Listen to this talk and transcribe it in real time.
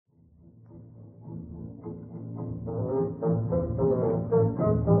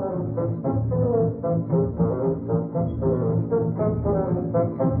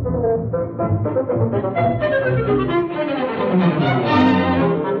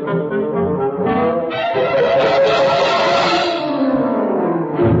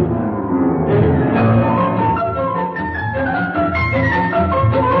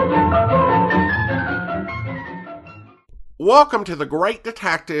Welcome to the Great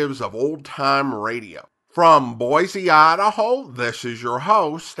Detectives of Old Time Radio. From Boise, Idaho, this is your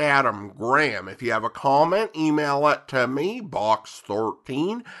host, Adam Graham. If you have a comment, email it to me,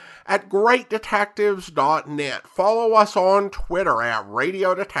 box13, at greatdetectives.net. Follow us on Twitter at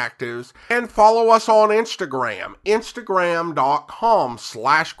Radio Detectives, and follow us on Instagram,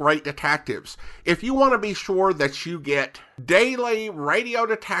 instagram.com/greatdetectives. If you want to be sure that you get daily Radio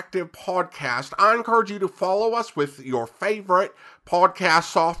Detective podcast, I encourage you to follow us with your favorite podcast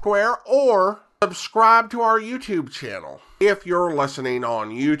software or subscribe to our YouTube channel if you're listening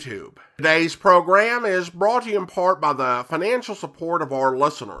on YouTube. Today's program is brought to you in part by the financial support of our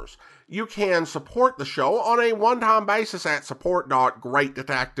listeners. You can support the show on a one-time basis at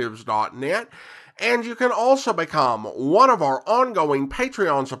support.greatdetectives.net, and you can also become one of our ongoing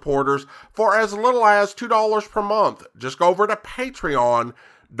Patreon supporters for as little as $2 per month. Just go over to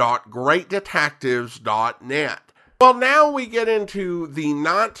patreon.greatdetectives.net. Well, now we get into the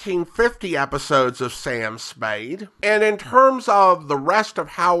 1950 episodes of Sam Spade, and in terms of the rest of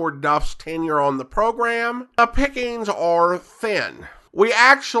Howard Duff's tenure on the program, the pickings are thin. We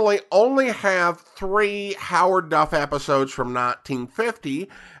actually only have 3 Howard Duff episodes from 1950,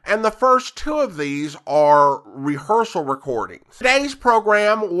 and the first 2 of these are rehearsal recordings. Today's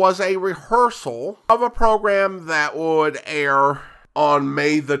program was a rehearsal of a program that would air on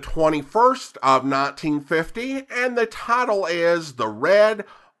May the 21st of 1950, and the title is The Red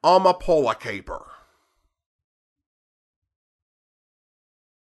Amapola Caper.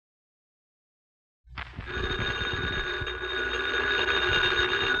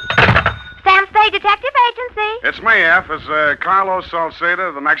 Sam Spade Detective Agency. It's me, F. Is Carlos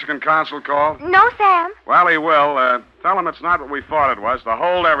Salceda, the Mexican consul, called? No, Sam. Well, he will. Tell him it's not what we thought it was. To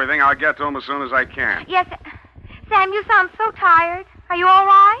hold everything, I'll get to him as soon as I can. Yes, Sam, you sound so tired. Are you all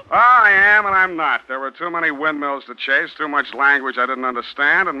right? Oh, I am, and I'm not. There were too many windmills to chase, too much language I didn't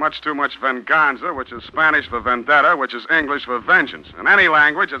understand, and much too much venganza, which is Spanish for vendetta, which is English for vengeance. In any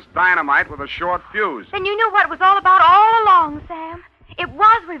language, it's dynamite with a short fuse. Then you knew what it was all about all along, Sam. It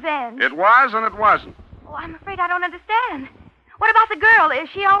was revenge. It was, and it wasn't. Oh, I'm afraid I don't understand. What about the girl? Is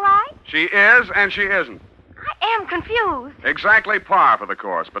she all right? She is, and she isn't. I am confused. Exactly par for the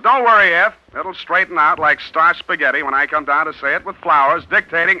course. But don't worry, F. It'll straighten out like starch spaghetti when I come down to say it with flowers,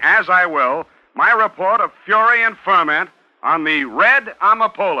 dictating, as I will, my report of fury and ferment on the Red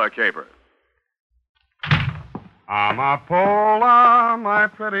Amapola caper. Amapola, my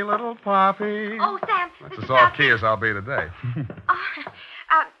pretty little poppy. Oh, Sam. That's Mr. as off key as I'll be today.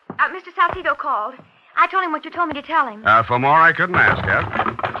 Mr. Salcido called. I told him what you told me to tell him. For more, I couldn't ask, F.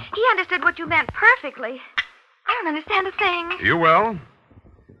 He understood what you meant perfectly. I don't understand a thing. You will.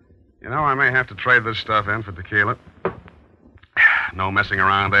 You know, I may have to trade this stuff in for tequila. No messing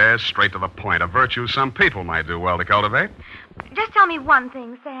around there, straight to the point. A virtue some people might do well to cultivate. Just tell me one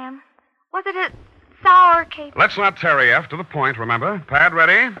thing, Sam. Was it a sour caper? Let's not tarry, F. To the point, remember? Pad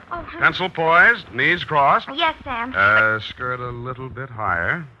ready. Oh, Pencil poised. Knees crossed. Yes, Sam. Skirt a little bit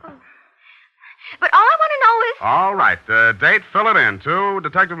higher. But all I want to know is... All right. Date, fill it in. To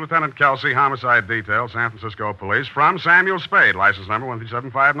Detective Lieutenant Kelsey, Homicide Detail, San Francisco Police, from Samuel Spade, license number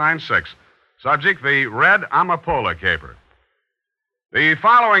 137596. Subject, the Red Amapola caper. The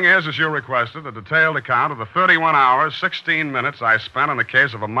following is, as you requested, a detailed account of the 31 hours, 16 minutes I spent on the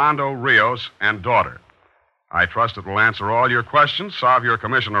case of Armando Rios and daughter. I trust it will answer all your questions, solve your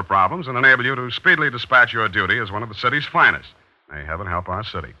commissioner problems, and enable you to speedily dispatch your duty as one of the city's finest. May heaven help our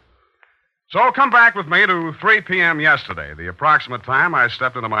city. So come back with me to 3 p.m. yesterday, the approximate time I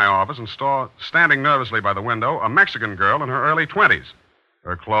stepped into my office and saw, standing nervously by the window, a Mexican girl in her early 20s.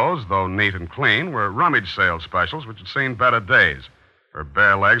 Her clothes, though neat and clean, were rummage sale specials which had seen better days. Her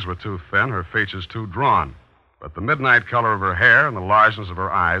bare legs were too thin, her features too drawn. But the midnight color of her hair and the largeness of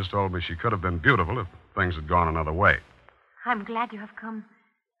her eyes told me she could have been beautiful if things had gone another way. I'm glad you have come.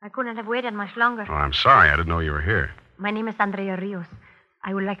 I couldn't have waited much longer. Oh, I'm sorry. I didn't know you were here. My name is Andrea Rios.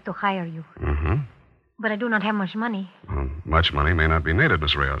 I would like to hire you. Mm-hmm. But I do not have much money. Well, much money may not be needed,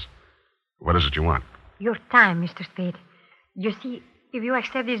 Miss Rios. What is it you want? Your time, Mr. Spade. You see, if you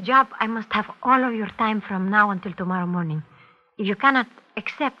accept this job, I must have all of your time from now until tomorrow morning. If you cannot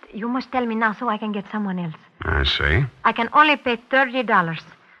accept, you must tell me now so I can get someone else. I see. I can only pay $30.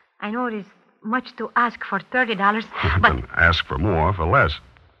 I know it is much to ask for $30, but... Then ask for more for less.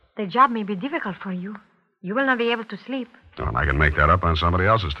 The job may be difficult for you. You will not be able to sleep. Well, I can make that up on somebody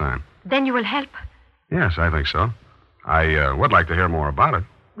else's time. Then you will help. Yes, I think so. I would like to hear more about it.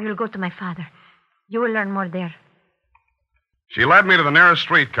 We will go to my father. You will learn more there. She led me to the nearest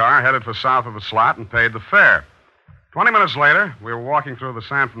streetcar, headed for south of the slot, and paid the fare. 20 minutes later, we were walking through the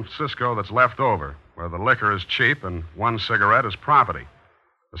San Francisco that's left over, where the liquor is cheap and one cigarette is property.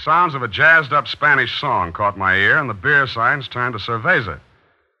 The sounds of a jazzed-up Spanish song caught my ear, and the beer signs turned to cerveza.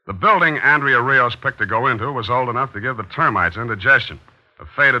 The building Andrea Rios picked to go into was old enough to give the termites indigestion. A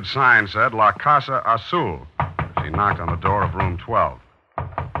faded sign said La Casa Azul. She knocked on the door of room 12.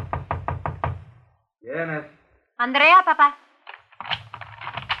 Yes. Andrea, Papa.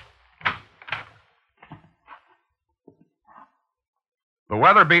 The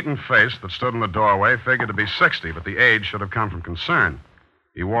weather-beaten face that stood in the doorway figured to be 60, but the age should have come from concern.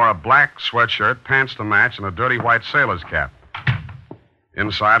 He wore a black sweatshirt, pants to match, and a dirty white sailor's cap.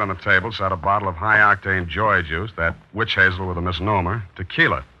 Inside on the table sat a bottle of high-octane joy juice, that witch hazel with a misnomer,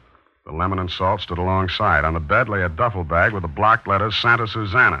 tequila. The lemon and salt stood alongside. On the bed lay a duffel bag with the blocked letters Santa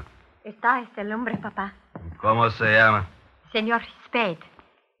Susana. Está el hombre, Papa. ¿Cómo se llama? Señor Spade.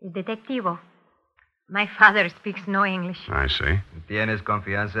 El detectivo. My father speaks no English. I see. ¿Tienes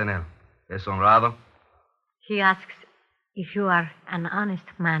confianza en él? ¿Es honrado? He asks if you are an honest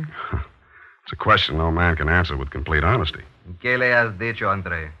man. It's a question no man can answer with complete honesty. ¿Qué le has dicho,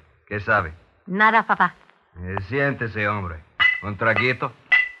 André? ¿Qué sabe? Nada, Papa. Siéntese, hombre. ¿Un traguito?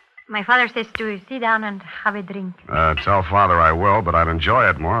 My father says to sit down and have a drink. Tell Father I will, but I'd enjoy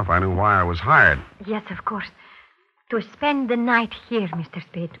it more if I knew why I was hired. Yes, of course. To spend the night here, Mr.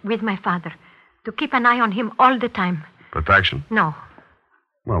 Spade, with my father. To keep an eye on him all the time. Protection? No.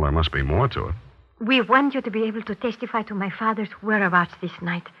 Well, there must be more to it. We want you to be able to testify to my father's whereabouts this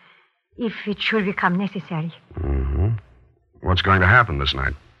night, if it should become necessary. Mm-hmm. What's going to happen this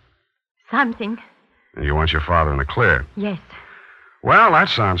night? Something. You want your father in the clear? Yes. Well, that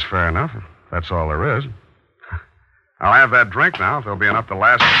sounds fair enough. If that's all there is. I'll have that drink now, if there'll be enough to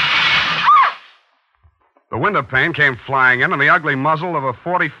last. The window pane came flying in, and the ugly muzzle of a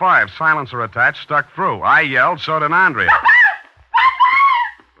 .45 silencer attached stuck through. I yelled, so did Andrea.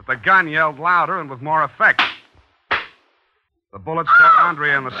 But the gun yelled louder and with more effect. The bullet struck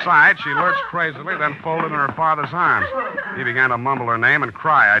Andrea in the side. She lurched crazily, then folded in her father's arms. He began to mumble her name and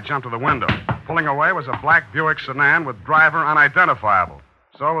cry. I jumped to the window. Pulling away was a black Buick sedan with driver unidentifiable.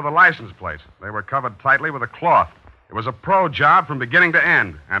 So were the license plates. They were covered tightly with a cloth. It was a pro job from beginning to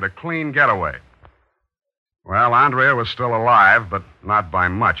end, and a clean getaway. Well, Andrea was still alive, but not by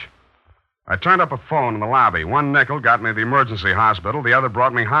much. I turned up a phone in the lobby. One nickel got me to the emergency hospital. The other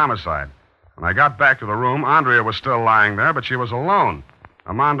brought me homicide. When I got back to the room, Andrea was still lying there, but she was alone.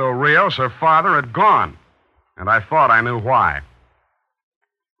 Armando Rios, her father, had gone. And I thought I knew why.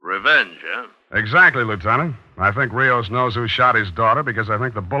 Revenge, huh? Exactly, Lieutenant. I think Rios knows who shot his daughter because I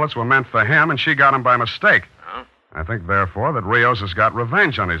think the bullets were meant for him and she got him by mistake. Huh? I think, therefore, that Rios has got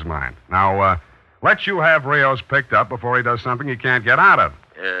revenge on his mind. Now, let you have Rios picked up before he does something he can't get out of.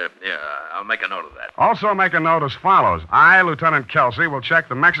 Yeah, I'll make a note of that. Also make a note as follows. I, Lieutenant Kelsey, will check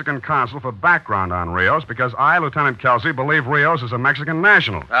the Mexican consul for background on Rios because I, Lieutenant Kelsey, believe Rios is a Mexican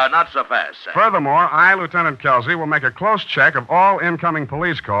national. Not so fast, Sam. Furthermore, I, Lieutenant Kelsey, will make a close check of all incoming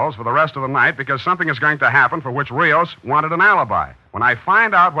police calls for the rest of the night because something is going to happen for which Rios wanted an alibi. When I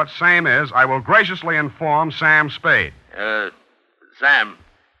find out what same is, I will graciously inform Sam Spade. Sam,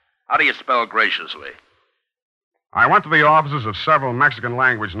 how do you spell graciously? I went to the offices of several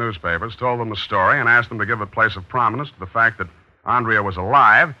Mexican-language newspapers, told them the story, and asked them to give a place of prominence to the fact that Andrea was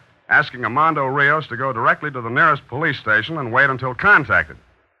alive, asking Armando Rios to go directly to the nearest police station and wait until contacted.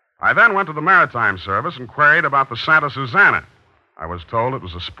 I then went to the Maritime Service and queried about the Santa Susana. I was told it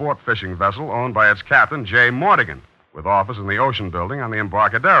was a sport fishing vessel owned by its captain, J. Mortigan, with office in the Ocean Building on the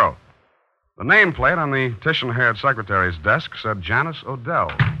Embarcadero. The nameplate on the Titian-haired secretary's desk said Janice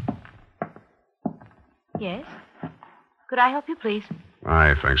Odell. Yes? Could I help you, please?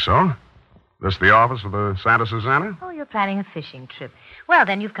 I think so. This the office of the Santa Susana? Oh, you're planning a fishing trip. Well,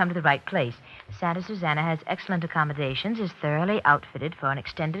 then you've come to the right place. The Santa Susana has excellent accommodations, is thoroughly outfitted for an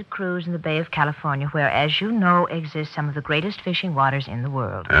extended cruise in the Bay of California, where, as you know, exist some of the greatest fishing waters in the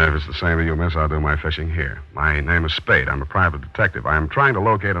world. If it's the same to you, miss, I'll do my fishing here. My name is Spade. I'm a private detective. I am trying to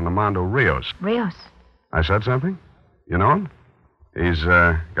locate an Armando Rios. Rios? I said something? You know him? He's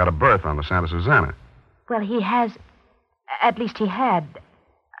got a berth on the Santa Susana. Well, he has... At least he had...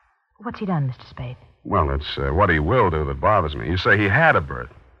 What's he done, Mr. Spade? Well, it's what he will do that bothers me. You say he had a berth.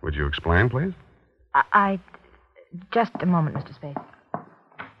 Would you explain, please? Just a moment, Mr. Spade.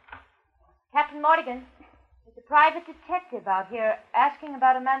 Captain Mortigan, there's a private detective out here asking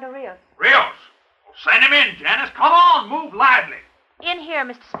about Armando Rios. Rios! Send him in, Janice. Come on, move lively. In here,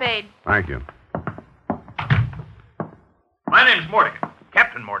 Mr. Spade. Thank you. My name's Mortigan,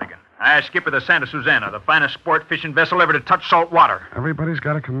 Captain Mortigan. I skipper the Santa Susana, the finest sport fishing vessel ever to touch salt water. Everybody's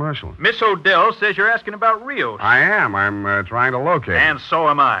got a commercial. Miss Odell says you're asking about Rios. I am. I'm trying to locate him. And so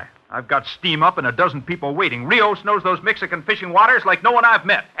am I. I've got steam up and a dozen people waiting. Rios knows those Mexican fishing waters like no one I've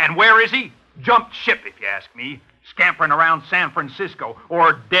met. And where is he? Jumped ship, if you ask me. Scampering around San Francisco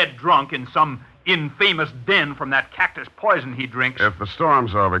or dead drunk in some infamous den from that cactus poison he drinks. If the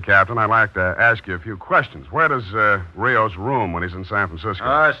storm's over, Captain, I'd like to ask you a few questions. Where does Rios room when he's in San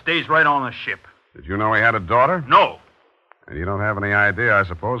Francisco? Stays right on the ship. Did you know he had a daughter? No. And you don't have any idea, I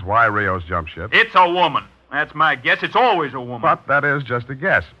suppose, why Rios jumped ship? It's a woman. That's my guess. It's always a woman. But that is just a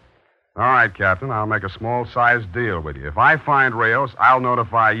guess. All right, Captain, I'll make a small-sized deal with you. If I find Rios, I'll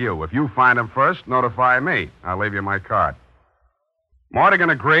notify you. If you find him first, notify me. I'll leave you my card. Mortigan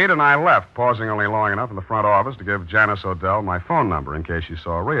agreed, and I left, pausing only long enough in the front office to give Janice Odell my phone number in case she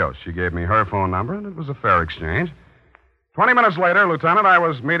saw Rios. She gave me her phone number, and it was a fair exchange. 20 minutes later, Lieutenant, I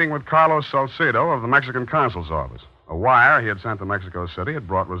was meeting with Carlos Salcido of the Mexican consul's office. A wire he had sent to Mexico City had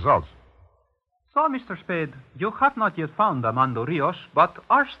brought results. So, Mr. Spade, you have not yet found Armando Rios, but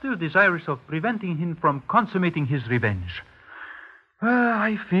are still desirous of preventing him from consummating his revenge.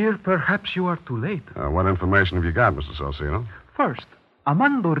 I fear perhaps you are too late. What information have you got, Mr. Salcido? First,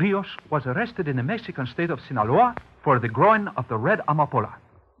 Armando Rios was arrested in the Mexican state of Sinaloa for the growing of the red Amapola.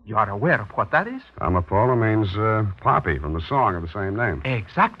 You are aware of what that is? Amapola means poppy from the song of the same name.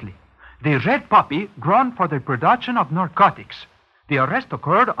 Exactly. The red poppy grown for the production of narcotics. The arrest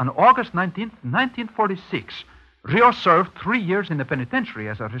occurred on August 19th, 1946. Rios served 3 years in the penitentiary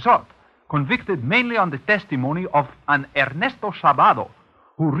as a result, convicted mainly on the testimony of an Ernesto Sabado,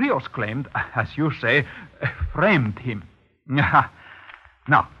 who Rios claimed, as you say, framed him. Now,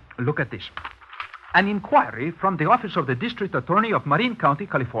 look at this. An inquiry from the office of the District Attorney of Marin County,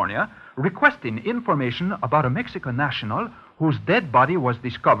 California, requesting information about a Mexican national whose dead body was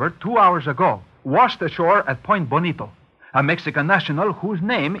discovered 2 hours ago, washed ashore at Point Bonito. A Mexican national whose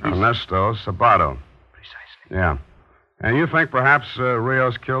name is... Ernesto Sabado. Precisely. Yeah. And you think perhaps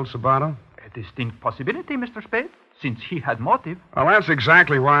Rios killed Sabado? A distinct possibility, Mr. Spade, since he had motive. Well, that's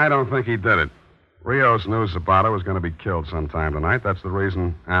exactly why I don't think he did it. Rios knew Sabado was going to be killed sometime tonight. That's the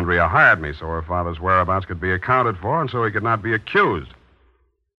reason Andrea hired me, so her father's whereabouts could be accounted for and so he could not be accused.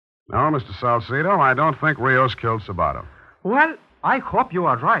 No, Mr. Salcido, I don't think Rios killed Sabado. Well, I hope you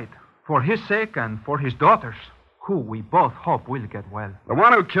are right, for his sake and for his daughter's, who we both hope will get well. The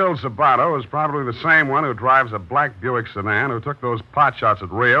one who killed Sabado is probably the same one who drives a black Buick sedan who took those pot shots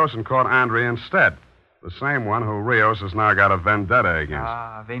at Rios and caught Andrea instead. The same one who Rios has now got a vendetta against.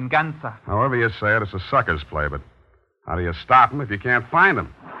 Ah, venganza. However you say it, it's a sucker's play, but how do you stop him if you can't find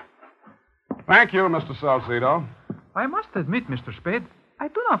him? Thank you, Mr. Salcido. I must admit, Mr. Spade, I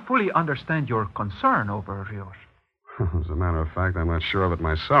do not fully understand your concern over Rios. As a matter of fact, I'm not sure of it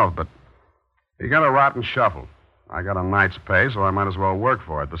myself, but he got a rotten shuffle. I got a night's pay, so I might as well work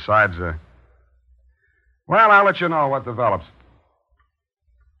for it. Besides, well, I'll let you know what develops.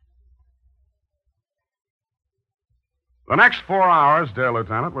 The next 4 hours, dear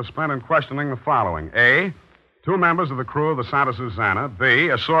Lieutenant, were spent in questioning the following. A, 2 members of the crew of the Santa Susana. B,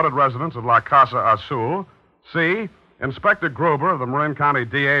 assorted residents of La Casa Azul. C, Inspector Gruber of the Marin County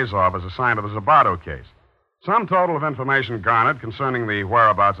DA's office assigned to the Zabato case. Some total of information garnered concerning the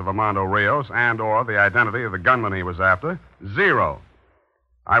whereabouts of Armando Rios and or the identity of the gunman he was after, 0.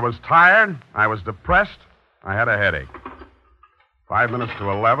 I was tired. I was depressed. I had a headache. 5 minutes to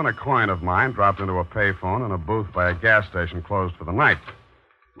 11, a coin of mine dropped into a payphone in a booth by a gas station closed for the night.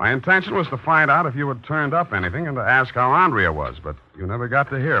 My intention was to find out if you had turned up anything and to ask how Andrea was, but you never got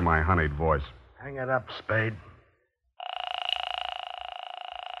to hear my honeyed voice. Hang it up, Spade.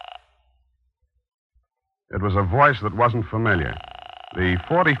 It was a voice that wasn't familiar. The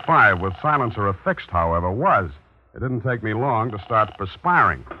 45 with silencer affixed, however, was. It didn't take me long to start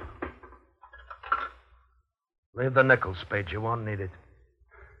perspiring. Leave the nickel, Spade. You won't need it.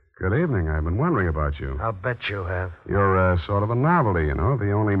 Good evening. I've been wondering about you. I'll bet you have. You're sort of a novelty, you know,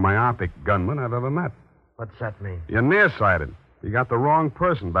 the only myopic gunman I've ever met. What's that mean? You're nearsighted. You got the wrong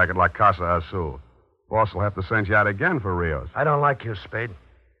person back at La Casa Azul. Boss will have to send you out again for Rios. I don't like you, Spade.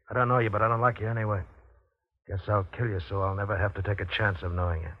 I don't know you, but I don't like you anyway. Guess I'll kill you so I'll never have to take a chance of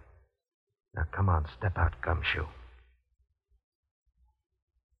knowing you. Now, come on, step out, gumshoe.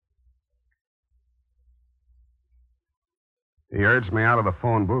 He urged me out of the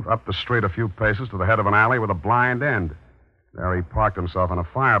phone booth, up the street a few paces to the head of an alley with a blind end. There he parked himself on a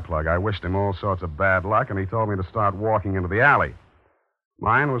fire plug. I wished him all sorts of bad luck, and he told me to start walking into the alley.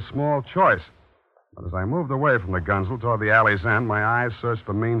 Mine was small choice. But as I moved away from the gunsel toward the alley's end, my eyes searched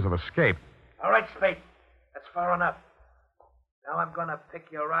for means of escape. All right, Spade. That's far enough. Now I'm going to pick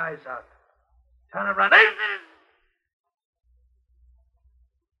your eyes out. Turn around.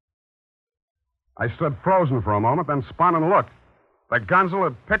 I stood frozen for a moment, then spun and looked. The Gunzel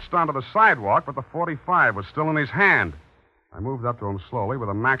had pitched onto the sidewalk, but the .45 was still in his hand. I moved up to him slowly with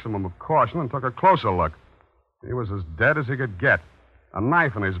a maximum of caution and took a closer look. He was as dead as he could get. A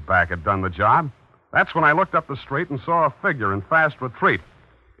knife in his back had done the job. That's when I looked up the street and saw a figure in fast retreat.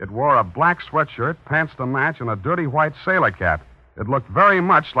 It wore a black sweatshirt, pants to match, and a dirty white sailor cap. It looked very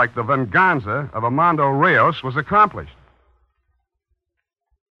much like the venganza of Armando Rios was accomplished.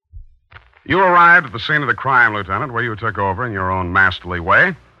 You arrived at the scene of the crime, Lieutenant, where you took over in your own masterly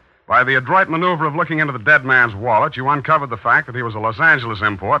way. By the adroit maneuver of looking into the dead man's wallet, you uncovered the fact that he was a Los Angeles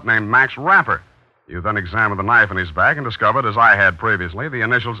import named Max Rapper. You then examined the knife in his back and discovered, as I had previously, the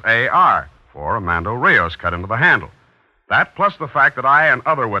initials AR for Armando Rios cut into the handle. That, plus the fact that I and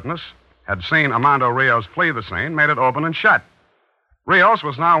other witness had seen Armando Rios flee the scene, made it open and shut. Rios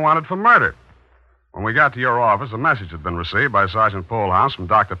was now wanted for murder. When we got to your office, a message had been received by Sergeant Polehouse from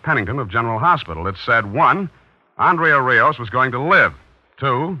Dr. Pennington of General Hospital. It said, 1, Andrea Rios was going to live.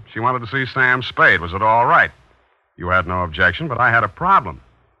 2, she wanted to see Sam Spade. Was it all right? You had no objection, but I had a problem.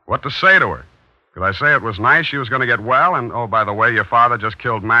 What to say to her? Could I say it was nice she was going to get well, and, oh, by the way, your father just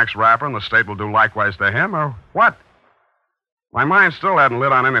killed Max Rapper, and the state will do likewise to him, or what? My mind still hadn't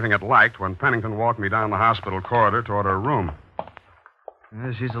lit on anything it liked when Pennington walked me down the hospital corridor toward her room.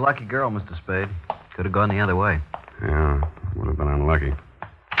 Yeah, she's a lucky girl, Mr. Spade. Could have gone the other way. Yeah, would have been unlucky.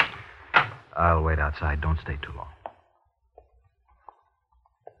 I'll wait outside. Don't stay too long.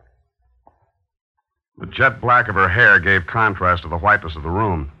 The jet black of her hair gave contrast to the whiteness of the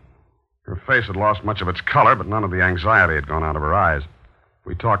room. Her face had lost much of its color, but none of the anxiety had gone out of her eyes.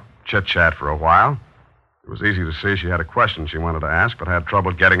 We talked chit-chat for a while. It was easy to see she had a question she wanted to ask, but had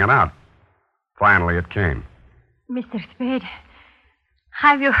trouble getting it out. Finally, it came. Mr. Spade,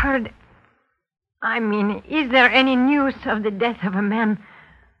 have you heard... is there any news of the death of a man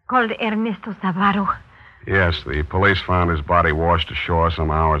called Ernesto Zavarro? Yes, the police found his body washed ashore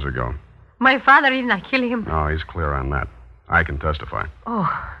some hours ago. My father did not kill him. No, he's clear on that. I can testify.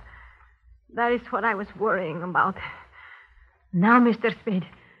 Oh, that is what I was worrying about. Now, Mr. Spade,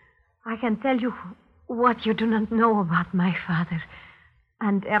 I can tell you what you do not know about my father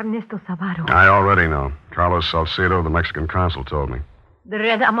and Ernesto Zavarro. I already know. Carlos Salcedo, the Mexican consul, told me. The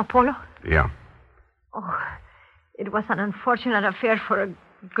Red Amapola? Yeah. Oh, it was an unfortunate affair for a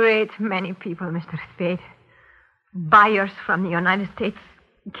great many people, Mr. Spade. Buyers from the United States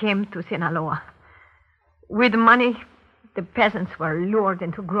came to Sinaloa. With money, the peasants were lured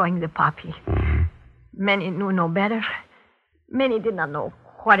into growing the poppy. Mm-hmm. Many knew no better. Many did not know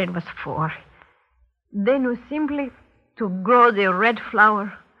what it was for. They knew simply to grow the red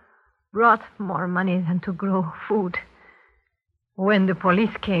flower brought more money than to grow food. When the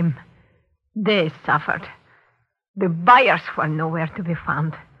police came, they suffered. The buyers were nowhere to be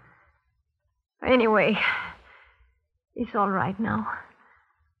found. Anyway, it's all right now.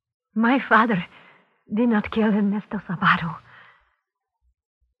 My father did not kill Ernesto Zavarro.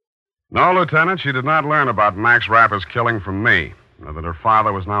 No, Lieutenant, she did not learn about Max Rapper's killing from me, or that her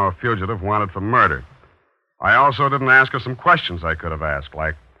father was now a fugitive wanted for murder. I also didn't ask her some questions I could have asked,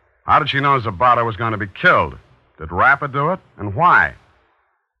 like, how did she know Zavarro was going to be killed? Did Rapper do it, and why?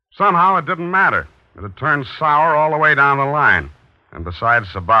 Somehow it didn't matter. It had turned sour all the way down the line. And besides,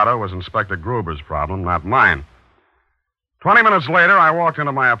 Zavarro was Inspector Gruber's problem, not mine. 20 minutes later, I walked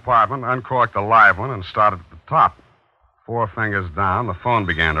into my apartment, uncorked the live one, and started at the top. 4 fingers down, the phone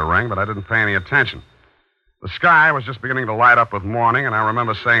began to ring, but I didn't pay any attention. The sky was just beginning to light up with morning, and I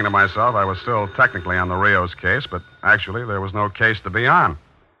remember saying to myself I was still technically on the Rios case, but actually there was no case to be on.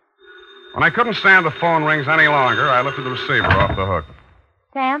 When I couldn't stand the phone rings any longer, I lifted the receiver off the hook.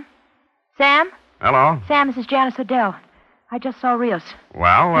 Sam? Sam? Hello? Sam, this is Janice Odell. I just saw Rios.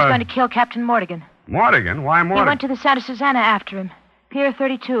 Well, He's going to kill Captain Mortigan. Mortigan? Why Mortigan? He went to the Santa Susana after him. Pier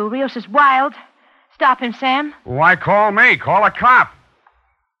 32. Rios is wild. Stop him, Sam. Why call me? Call a cop.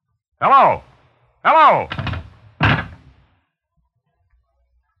 Hello? Hello?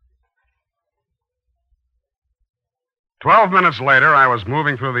 "12 minutes later, I was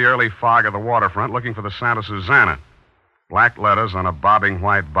moving through the early fog of the waterfront looking for the Santa Susana. Black letters on a bobbing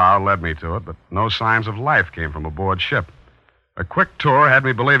white bow led me to it, but no signs of life came from aboard ship. A quick tour had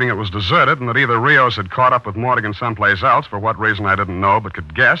me believing it was deserted and that either Rios had caught up with Mortigan someplace else, for what reason I didn't know but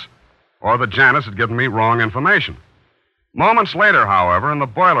could guess, or that Janice had given me wrong information. Moments later, however, in the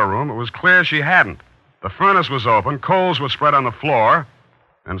boiler room, it was clear she hadn't. The furnace was open, coals were spread on the floor,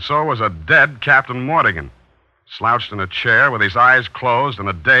 and so was a dead Captain Mortigan. Slouched in a chair with his eyes closed in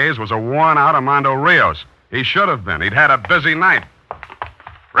a daze was a worn-out Armando Rios. He should have been. He'd had a busy night.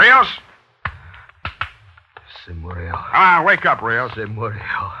 Rios? Se murió. Come on, wake up, Rios. Se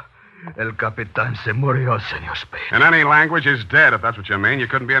murió. El Capitan se murió, Senor Spade. In any language, he's dead, if that's what you mean. You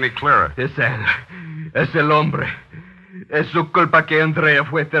couldn't be any clearer. Es él. Es el hombre. Es su culpa que Andrea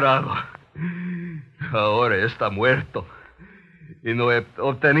fue enterrado. Ahora está muerto. Y no he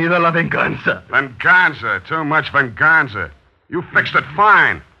obtenido la venganza. Venganza. Too much venganza. You fixed it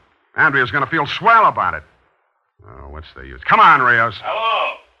fine. Andrea's going to feel swell about it. Oh, what's the use? Come on, Rios.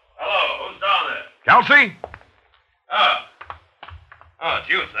 Hello? Hello? Who's down there? Kelsey? Oh, it's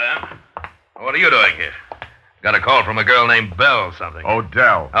you, Sam. What are you doing here? Got a call from a girl named Belle something.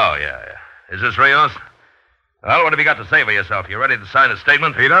 Odell. Oh, yeah. Is this Rios? Well, what have you got to say for yourself? You ready to sign a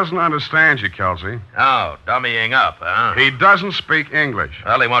statement? He doesn't understand you, Kelsey. Oh, dummying up, huh? He doesn't speak English.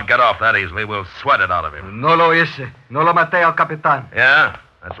 Well, he won't get off that easily. We'll sweat it out of him. No lo hice. No lo maté al Capitan. Yeah?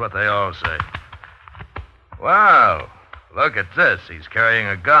 That's what they all say. Well, look at this. He's carrying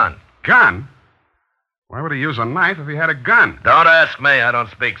a gun. Gun? Why would he use a knife if he had a gun? Don't ask me. I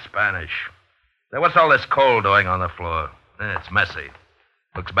don't speak Spanish. Say, what's all this coal doing on the floor? It's messy.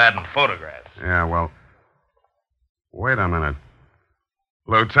 Looks bad in photographs. Yeah, well, wait a minute.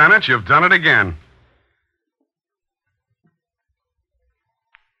 Lieutenant, you've done it again.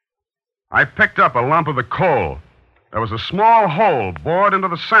 I picked up a lump of the coal. There was a small hole bored into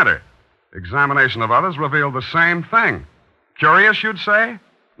the center. Examination of others revealed the same thing. Curious, you'd say?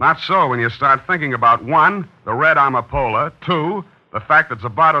 Not so when you start thinking about 1, the red Amapola, 2, the fact that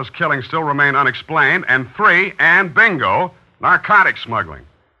Zabato's killing still remained unexplained, and 3, and bingo, narcotic smuggling.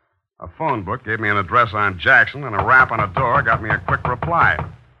 A phone book gave me an address on Jackson, and a rap on a door got me a quick reply.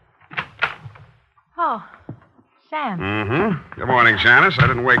 Oh, Sam. Mm-hmm. Good morning, Janice. I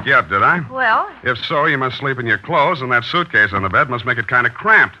didn't wake you up, did I? Well, If so, you must sleep in your clothes, and that suitcase on the bed must make it kind of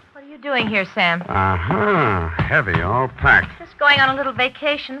cramped. what are you doing here, Sam? Uh-huh. Heavy, all packed. Just going on a little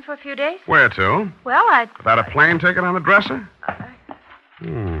vacation for a few days? Where to? Well, Without a plane ticket on the dresser?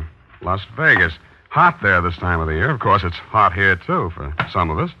 Las Vegas. Hot there this time of the year. Of course, it's hot here, too, for some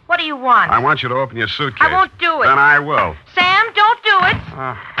of us. What do you want? I want you to open your suitcase. I won't do it. Then I will. Sam, don't do it.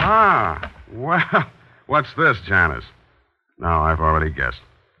 Aha. Well, what's this, Janice? No, I've already guessed.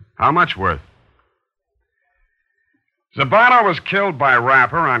 How much worth? Zabato was killed by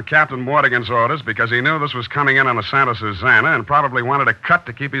Rapper on Captain Mortigan's orders because he knew this was coming in on the Santa Susana and probably wanted a cut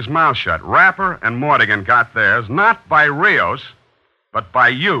to keep his mouth shut. Rapper and Mortigan got theirs, not by Rios, but by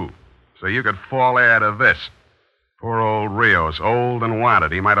you, so you could fall heir to this. Poor old Rios, old and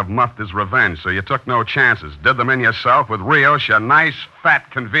wanted. He might have muffed his revenge, so you took no chances. Did them in yourself with Rios, your nice, fat,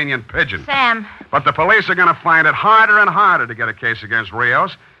 convenient pigeon. Sam. But the police are going to find it harder and harder to get a case against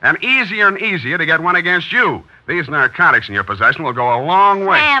Rios, and easier to get one against you. These narcotics in your possession will go a long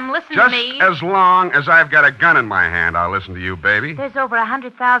way. Sam, listen Just to me. as long as I've got a gun in my hand, I'll listen to you, baby. There's over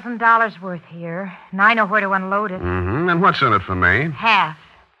 $100,000 worth here, and I know where to unload it. Mm-hmm. And what's in it for me? Half.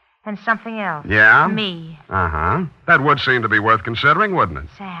 And something else. Yeah? Me. Uh-huh. That would seem to be worth considering, wouldn't it?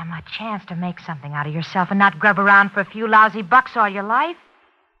 Sam, a chance to make something out of yourself and not grub around for a few lousy bucks all your life.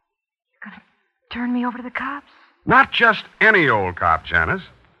 You're going to turn me over to the cops? Not just any old cop, Janice.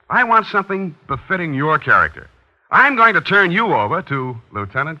 I want something befitting your character. I'm going to turn you over to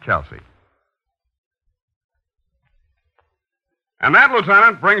Lieutenant Kelsey. And that,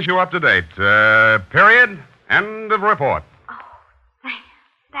 Lieutenant, brings you up to date. Period. End of report.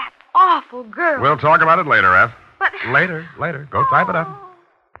 That awful girl. We'll talk about it later, F. But... Later. Go type it up.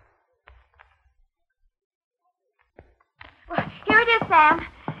 Well, here it is, Sam.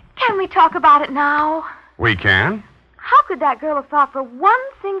 Can we talk about it now? We can. How could that girl have thought for one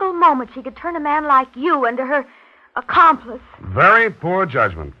single moment she could turn a man like you into her accomplice Very poor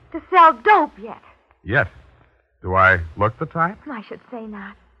judgment. to sell dope yet? Yet. Do I look the type? I should say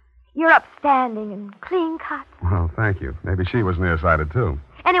not. You're upstanding and clean cut. Well, thank you. Maybe she was nearsighted, too.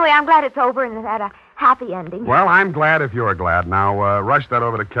 Anyway, I'm glad it's over and it had a happy ending. Well, I'm glad if you're glad. Now, rush that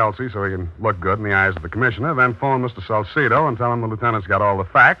over to Kelsey so he can look good in the eyes of the commissioner. Then phone Mr. Salcedo and tell him the lieutenant's got all the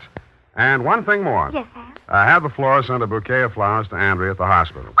facts. And one thing more. Yes, Sam? Have the florist send a bouquet of flowers to Andrea at the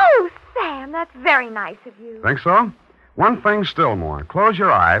hospital. Oh, Sam, that's very nice of you. Think so? One thing still more. Close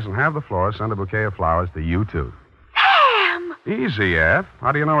your eyes and have the florist send a bouquet of flowers to you, too. Sam! Easy, F.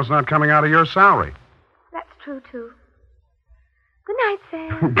 How do you know it's not coming out of your salary? That's true, too. Good night,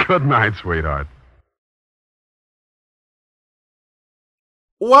 Sam. Good night, sweetheart.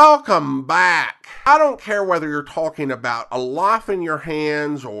 Welcome back. I don't care whether you're talking about A Life in Your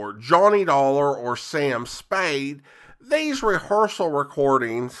Hands or Johnny Dollar or Sam Spade. These rehearsal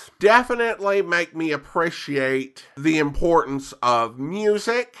recordings definitely make me appreciate the importance of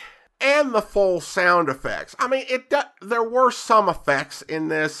music and the full sound effects. I mean, there were some effects in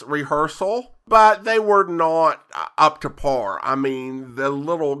this rehearsal, but they were not up to par. I mean, the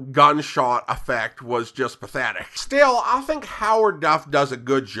little gunshot effect was just pathetic. Still, I think Howard Duff does a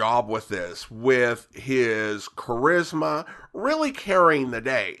good job with this, with his charisma really carrying the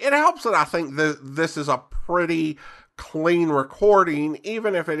day. It helps that I think this is a pretty clean recording,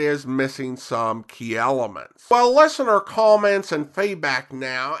 even if it is missing some key elements. Well, listener comments and feedback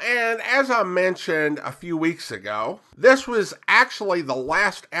now, and as I mentioned a few weeks ago, this was actually the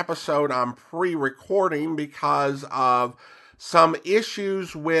last episode I'm pre-recording because of some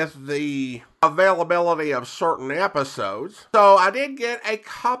issues with the availability of certain episodes. So I did get a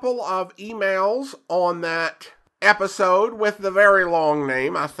couple of emails on that episode with the very long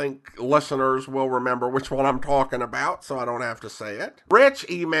name. I think listeners will remember which one I'm talking about, so I don't have to say it. Rich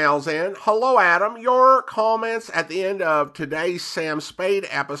emails in, "Hello, Adam. Your comments at the end of today's Sam Spade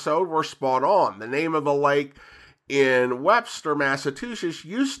episode were spot on. The name of the lake in Webster, Massachusetts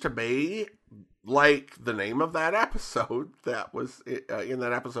used to be like the name of that episode that was in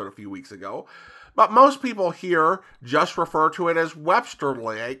that episode a few weeks ago. But most people here just refer to it as Webster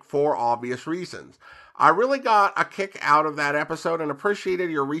Lake for obvious reasons. I really got a kick out of that episode and appreciated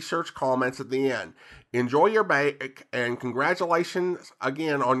your research comments at the end. Enjoy your bake, and congratulations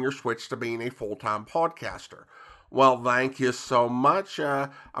again on your switch to being a full-time podcaster." Well, thank you so much.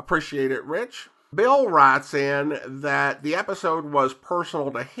 Appreciate it, Rich. Bill writes in that the episode was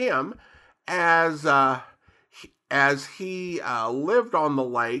personal to him as he lived on the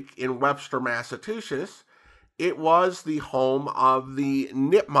lake in Webster, Massachusetts. It was the home of the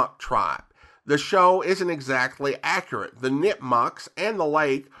Nipmuc tribe. The show isn't exactly accurate. The Nipmucs and the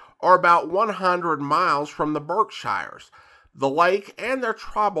lake are about 100 miles from the Berkshires. The lake and their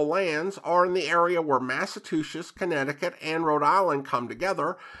tribal lands are in the area where Massachusetts, Connecticut, and Rhode Island come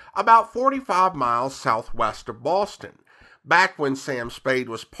together, about 45 miles southwest of Boston. Back when Sam Spade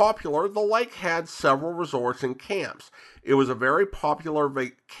was popular, the lake had several resorts and camps. It was a very popular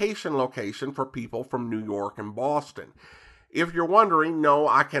vacation location for people from New York and Boston. If you're wondering, no,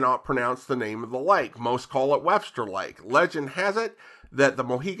 I cannot pronounce the name of the lake. Most call it Webster Lake. Legend has it that the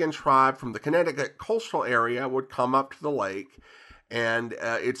Mohegan tribe from the Connecticut coastal area would come up to the lake, and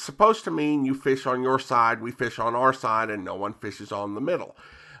it's supposed to mean you fish on your side, we fish on our side, and no one fishes on the middle.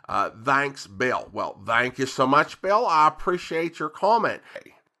 Thanks, Bill. Well, thank you so much, Bill. I appreciate your comment.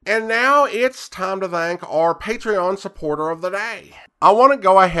 And now it's time to thank our Patreon supporter of the day. I want to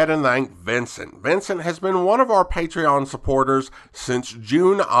go ahead and thank Vincent. Vincent has been one of our Patreon supporters since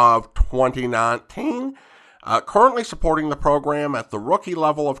June of 2019, currently supporting the program at the rookie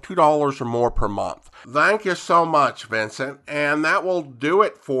level of $2 or more per month. Thank you so much, Vincent, and that will do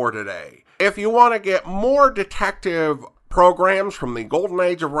it for today. If you want to get more detective programs from the golden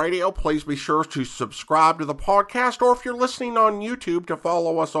age of radio, please be sure to subscribe to the podcast, or if you're listening on YouTube, to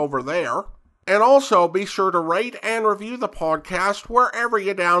follow us over there. And also be sure to rate and review the podcast wherever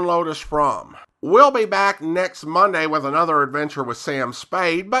you download us from. We'll be back next Monday with another adventure with Sam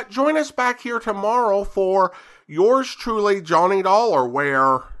Spade, but join us back here tomorrow for yours truly, Johnny Dollar,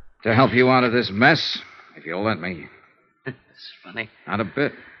 where... To help you out of this mess, if you'll let me. It's funny. Not a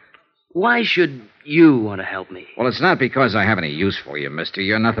bit. Why should you want to help me? Well, it's not because I have any use for you, mister.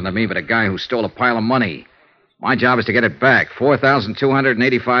 You're nothing to me but a guy who stole a pile of money. My job is to get it back,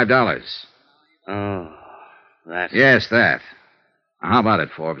 $4,285. Oh, that... Yes, that. Now, how about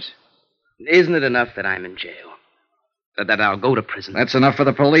it, Forbes? Isn't it enough that I'm in jail? That I'll go to prison? That's enough for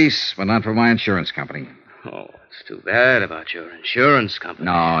the police, but not for my insurance company. Oh, it's too bad about your insurance company.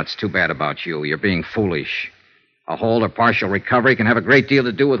 No, it's too bad about you. You're being foolish. A hold or partial recovery can have a great deal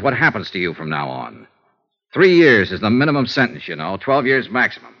to do with what happens to you from now on. 3 years is the minimum sentence, you know. 12 years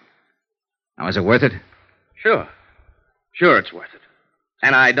maximum. Now, is it worth it? Sure. Sure, it's worth it.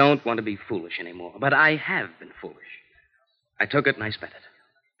 And I don't want to be foolish anymore. But I have been foolish. I took it and I spent it.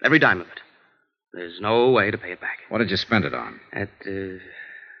 Every dime of it. There's no way to pay it back. What did you spend it on? It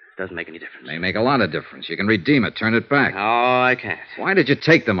doesn't make any difference. May make a lot of difference. You can redeem it, turn it back. No, I can't. Why did you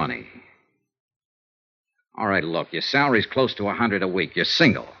take the money? All right, look, your salary's close to $100 a week. You're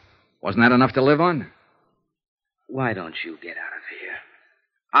single. Wasn't that enough to live on? Why don't you get out of here?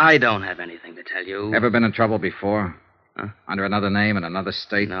 I don't have anything to tell you. Ever been in trouble before? Huh? Under another name in another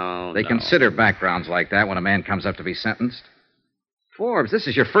state? No, They consider backgrounds like that when a man comes up to be sentenced. Forbes, this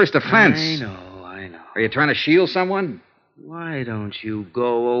is your first offense. I know. Are you trying to shield someone? Why don't you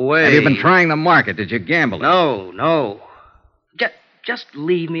go away? Have you been trying the market? Did you gamble it? No. Just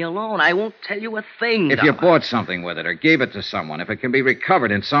leave me alone. I won't tell you a thing. If you bought something with it or gave it to someone, if it can be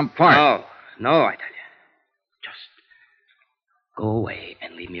recovered in some part. No, I tell you. Just go away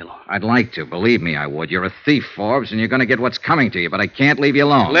and leave me alone. I'd like to. Believe me, I would. You're a thief, Forbes, and you're going to get what's coming to you, but I can't leave you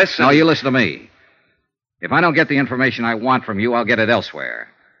alone. Listen. No, you listen to me. If I don't get the information I want from you, I'll get it elsewhere.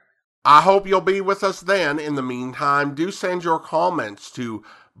 I hope you'll be with us then. In the meantime, do send your comments to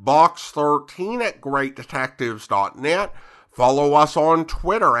box13@greatdetectives.net. Follow us on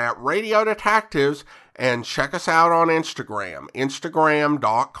Twitter @Radio Detectives, and check us out on Instagram,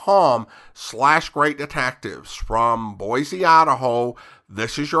 instagram.com/Great Detectives. From Boise, Idaho,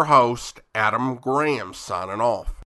 this is your host, Adam Graham, signing off.